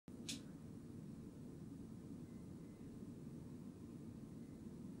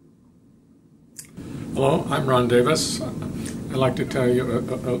Hello, I'm Ron Davis. I'd like to tell you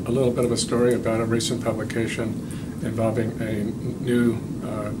a little bit of a story about a recent publication involving a new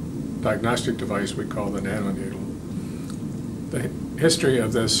diagnostic device we call the Nanoneedle. The history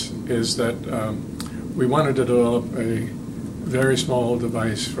of this is that we wanted to develop a very small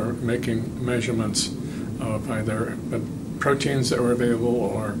device for making measurements of either proteins that were available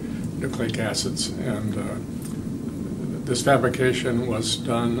or nucleic acids. And this fabrication was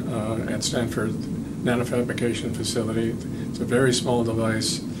done at Stanford nanofabrication facility. It's a very small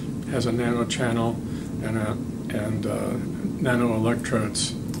device, has a nano channel and nano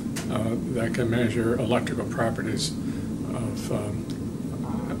electrodes that can measure electrical properties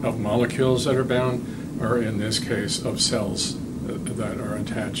of molecules that are bound, or in this case, of cells that are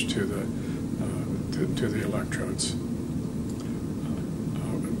attached to the electrodes.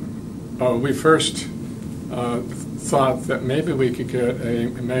 We first thought that maybe we could get a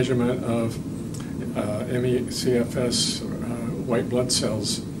measurement of CFS white blood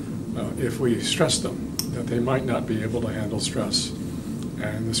cells if we stressed them, that they might not be able to handle stress.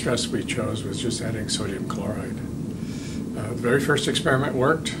 And the stress we chose was just adding sodium chloride. The very first experiment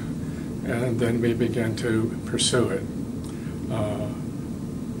worked, and then we began to pursue it.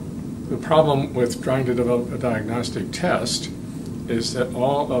 The problem with trying to develop a diagnostic test is that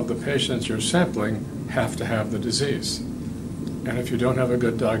all of the patients you're sampling have to have the disease. And if you don't have a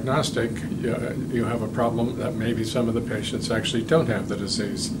good diagnostic, you have a problem that maybe some of the patients actually don't have the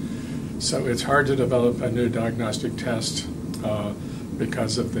disease. So it's hard to develop a new diagnostic test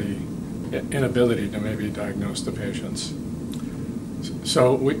because of the inability to maybe diagnose the patients.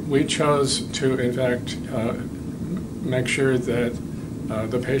 So we chose to, in fact, make sure that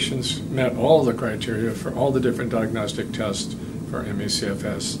the patients met all the criteria for all the different diagnostic tests for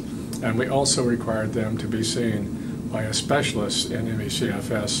ME/CFS. And we also required them to be seen by a specialist in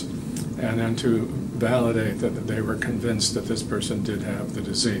ME/CFS, and then to validate that they were convinced that this person did have the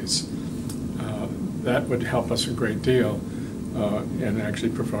disease. That would help us a great deal in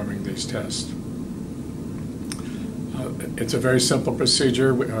actually performing these tests. It's a very simple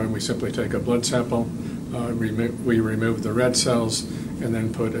procedure. We simply take a blood sample, we remove the red cells, and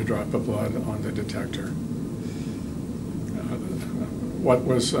then put a drop of blood on the detector. What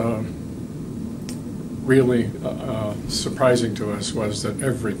was really surprising to us was that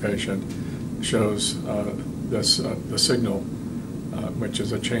every patient shows the signal, which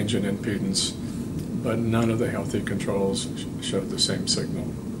is a change in impedance, but none of the healthy controls showed the same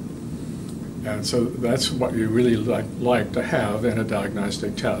signal. And so that's what you really like to have in a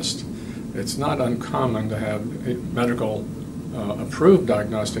diagnostic test. It's not uncommon to have a medical approved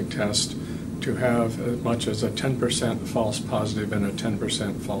diagnostic test to have as much as a 10% false positive and a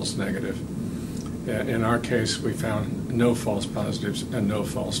 10% false negative. In our case, we found no false positives and no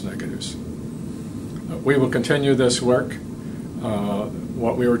false negatives. We will continue this work.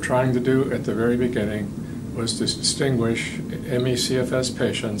 What we were trying to do at the very beginning was to distinguish ME/CFS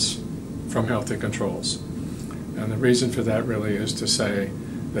patients from healthy controls. And the reason for that really is to say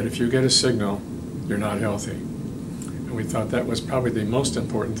that if you get a signal, you're not healthy. And we thought that was probably the most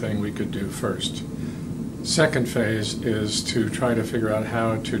important thing we could do first. Second phase is to try to figure out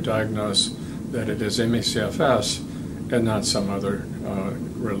how to diagnose that it is ME/CFS and not some other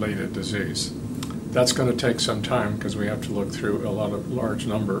related disease. That's going to take some time because we have to look through a large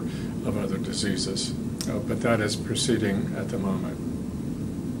number of other diseases, but that is proceeding at the moment.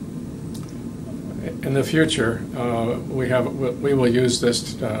 In the future, we will use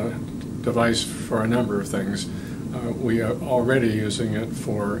this device for a number of things. We are already using it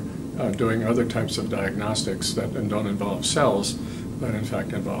for doing other types of diagnostics that don't involve cells, but in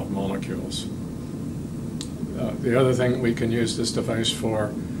fact involve molecules. The other thing we can use this device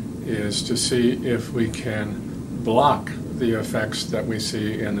for is to see if we can block the effects that we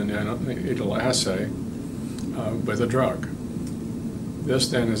see in the Nanoneedle assay with a drug. This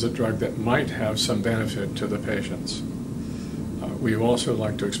then is a drug that might have some benefit to the patients. We also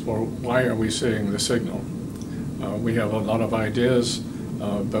like to explore why are we seeing the signal. We have a lot of ideas,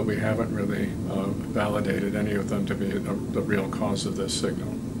 but we haven't really validated any of them to be the real cause of this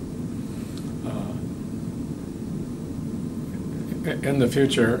signal. In the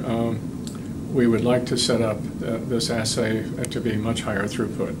future, we would like to set up this assay to be much higher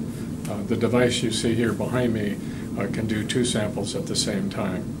throughput. The device you see here behind me can do 2 samples at the same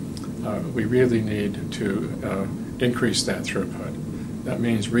time. We really need to increase that throughput. That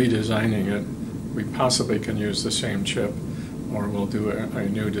means redesigning it. We possibly can use the same chip, or we'll do a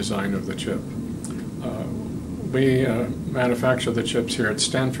new design of the chip. We manufacture the chips here at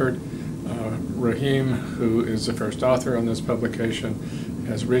Stanford. Rahim, who is the first author on this publication,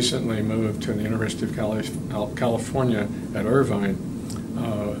 has recently moved to the University of California at Irvine,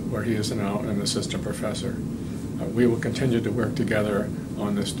 where he is now an assistant professor. We will continue to work together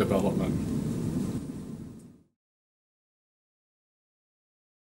on this development.